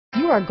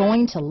are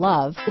going to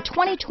love the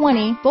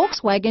 2020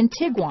 Volkswagen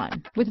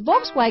Tiguan. With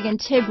Volkswagen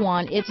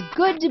Tiguan, it's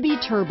good to be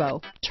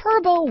turbo.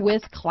 Turbo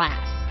with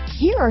class.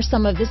 Here are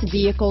some of this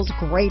vehicle's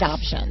great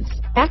options: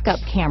 backup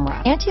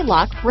camera,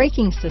 anti-lock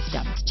braking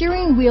system,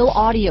 steering wheel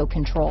audio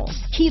controls,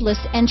 keyless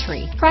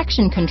entry,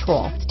 traction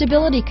control,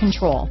 stability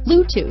control,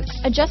 Bluetooth,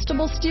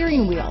 adjustable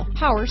steering wheel,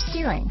 power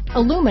steering,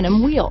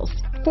 aluminum wheels,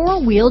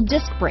 four-wheel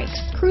disc brakes,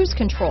 cruise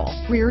control,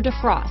 rear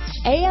defrost,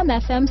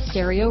 AM/FM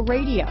stereo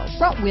radio,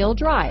 front-wheel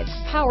drive,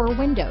 power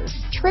windows,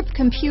 trip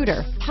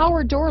computer,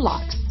 power door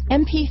locks,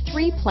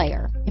 MP3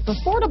 player. If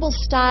affordable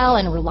style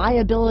and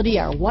reliability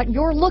are what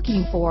you're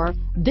looking for,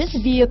 this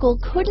vehicle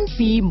couldn't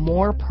be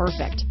more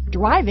perfect.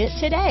 Drive it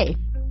today.